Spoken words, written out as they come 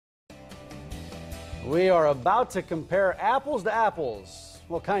We are about to compare apples to apples.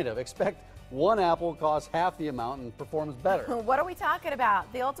 Well, kind of. Expect one apple costs half the amount and performs better. What are we talking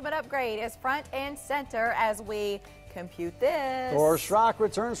about? The ultimate upgrade is front and center as we compute this. Thor Schrock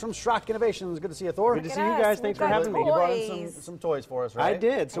returns from Schrock Innovations. Good to see you, Thor. Good to see you guys. Thanks for having me. You brought in some toys for us, right? I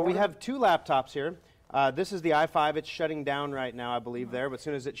did. So we have two laptops here. This is the i5. It's shutting down right now, I believe, there. But as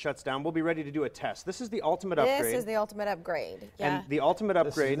soon as it shuts down, we'll be ready to do a test. This is the ultimate upgrade. This is the ultimate upgrade. Yeah. And the ultimate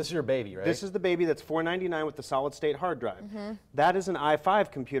upgrade. This is your baby, right? This is the baby that's $499 with the solid-state hard drive. That is an i5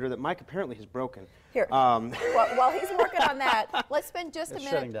 computer that Mike apparently has broken. Here, while he's working on that, let's spend just a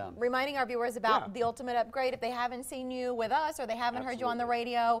minute reminding our viewers about the ultimate upgrade. If they haven't seen you with us or they haven't heard you on the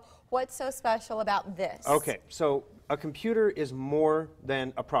radio, what's so special about this? Okay, so a computer is more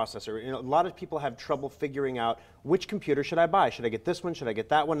than a processor. You know, a lot of people have trouble figuring out which computer should I buy. Should I get this one? Should I get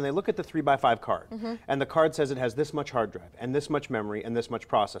that one? And they look at the 3x5 card, and the card says it has this much hard drive, and this much memory, and this much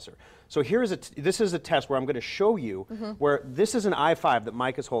processor. So this is a test where I'm going to show you where this is an i5 that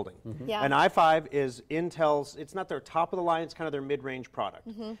Mike is holding. An i5 is Intel's, it's not their top of the line, it's kind of their mid-range product.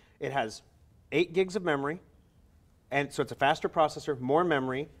 It has 8 gigs of memory, and so it's a faster processor, more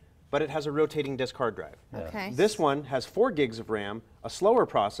memory, but it has a rotating disk hard drive. Okay. This one has 4 gigs of RAM, a slower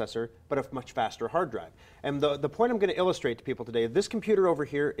processor, but a much faster hard drive. And the point I'm going to illustrate to people today, this computer over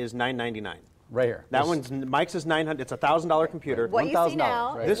here is $999. Right here. That one's, Mike's is $900, it's a $1,000 computer. What you see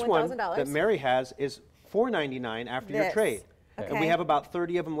now is This one $1,000. that Mary has is $499 after your trade. And we have about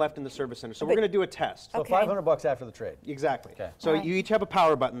 30 of them left in the service center. So we're going to do a test. So $500 after the trade. Exactly. So you each have a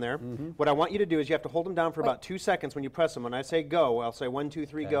power button there. What I want you to do is you have to hold them down for about 2 seconds when you press them. When I say go, I'll say 1, 2,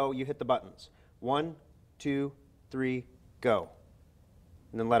 3, go. You hit the buttons. 1, 2, 3, go.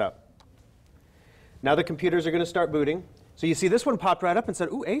 And then let up. Now the computers are going to start booting. So you see this one popped right up and said,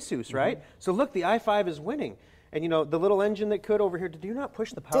 ooh, Asus, right? So look, the i5 is winning. And you know, the little engine that could over here, did you not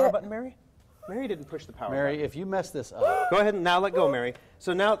push the power button, Mary? Mary didn't push the power button. Mary, if you mess this up. Go ahead and now let go, Mary.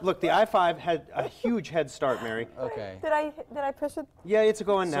 So now, look, the i5 had a huge head start, Mary. Okay. Did I push it? Yeah, it's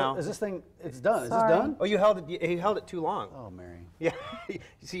going now. So is this thing, it's done. Is this done? Oh, you held it too long. Oh, Mary. Yeah.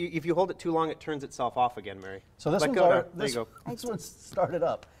 See, if you hold it too long, it turns itself off again, Mary. So this one's there you go. This one's started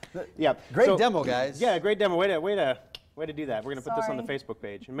up. Yeah. Great demo, guys. Yeah, great demo. Way to do that. We're going to put this on the Facebook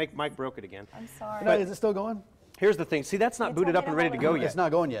page. And Mike broke it again. I'm sorry. But is it still going? Here's the thing. See, that's not booted up and ready to go yet. It's not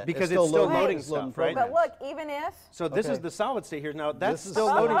going yet. Because it's still loading stuff, right? But look, even if... So this is the solid state here. Now, that's still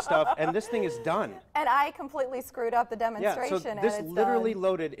loading stuff, and this thing is done. And I completely screwed up the demonstration. Yeah, so this literally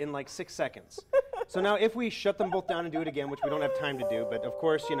loaded in like 6 seconds. So now if we shut them both down and do it again, which we don't have time to do, but of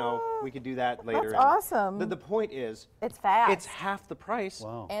course, you know, we could do that later. That's awesome. The point is... It's fast. It's half the price.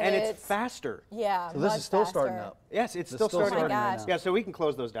 Wow. And it's faster. Yeah, so this is still starting up. Yes, it's still starting up. Oh my gosh. Yeah, so we can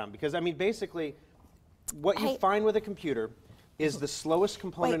close those down because, I mean, basically, what you find with a computer is the slowest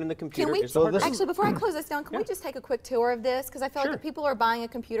component in the computer is the hard drive. Actually, before I close this down, can we just take a quick tour of this? Because I feel like if people are buying a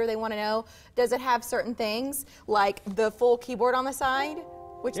computer, they want to know, does it have certain things, like the full keyboard on the side?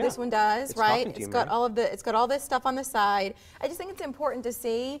 Which this one does, right? It's got all this stuff on the side. I just think it's important to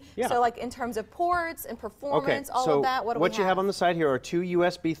see. So like in terms of ports and performance, all of that, what do we have? What you have on the side here are 2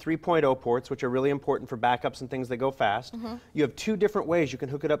 USB 3.0 ports, which are really important for backups and things that go fast. You have 2 different ways you can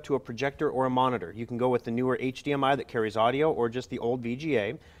hook it up to a projector or a monitor. You can go with the newer HDMI that carries audio or just the old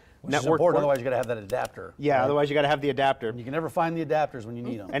VGA. Which is important, otherwise you got to have that adapter. Yeah, right? Otherwise you got to have the adapter. And you can never find the adapters when you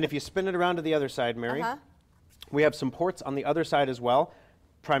need them. And if you spin it around to the other side, Mary, we have some ports on the other side as well.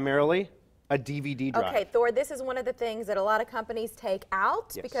 Primarily a DVD drive. Okay, Thor, this is one of the things that a lot of companies take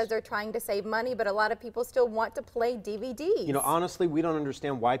out because they're trying to save money, but a lot of people still want to play DVDs. You know, honestly, we don't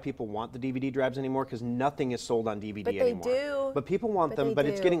understand why people want the DVD drives anymore because nothing is sold on DVD anymore. But they do. But people want them, but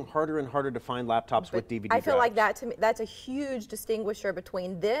it's getting harder and harder to find laptops with DVD drives. I feel like that, to me, that's a huge distinguisher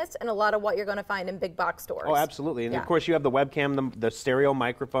between this and a lot of what you're going to find in big box stores. Oh, absolutely. And of course, you have the webcam, the stereo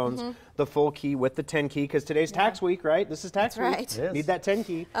microphones, the full key with the 10 key, because today's tax week, right? This is tax week. Need that 10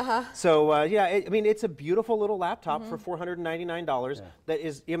 key. So, yeah, I mean, it's a beautiful little laptop for $499. That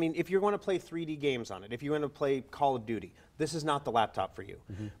is, I mean, if you're going to play 3D games on it, if you're going to play Call of Duty, this is not the laptop for you.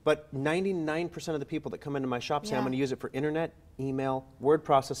 But 99% of the people that come into my shop say, I'm going to use it for internet, email, word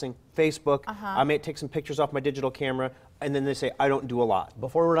processing, Facebook. I may take some pictures off my digital camera, and then they say, I don't do a lot.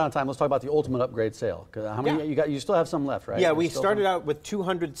 Before we're out of time, let's talk about the ultimate upgrade sale. How many you got? You still have some left, right? Yeah, we started out with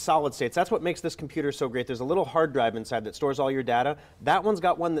 200 solid states. That's what makes this computer so great. There's a little hard drive inside that stores all your data. That one's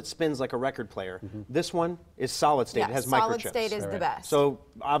got one that spins like a record player. This one is solid state. It has microchips. Solid state is the best. So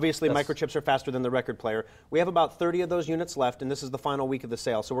obviously microchips are faster than the record player. We have about 30 of those units left, and this is the final week of the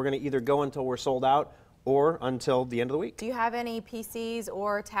sale. So we're going to either go until we're sold out or until the end of the week. Do you have any PCs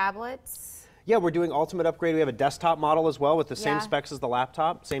or tablets? Yeah, we're doing ultimate upgrade. We have a desktop model as well with the same specs as the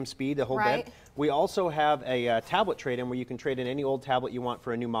laptop, same speed, the whole bit. We also have a tablet trade-in where you can trade in any old tablet you want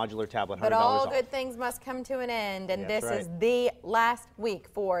for a new modular tablet, $100 But all off. good things must come to an end, and That's this is the last week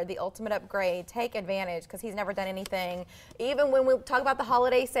for the ultimate upgrade. Take advantage, because he's never done anything. Even when we talk about the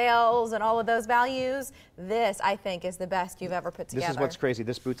holiday sales and all of those values, this, I think, is the best you've ever put together. This is what's crazy.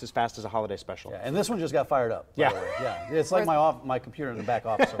 This boots as fast as a holiday special. Yeah, and this one just got fired up. Yeah. Yeah. It's like my computer in the back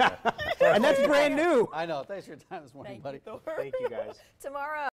office over there. And that's brand new. I know. Thanks for your time this morning, buddy. Thank you, guys. Tomorrow.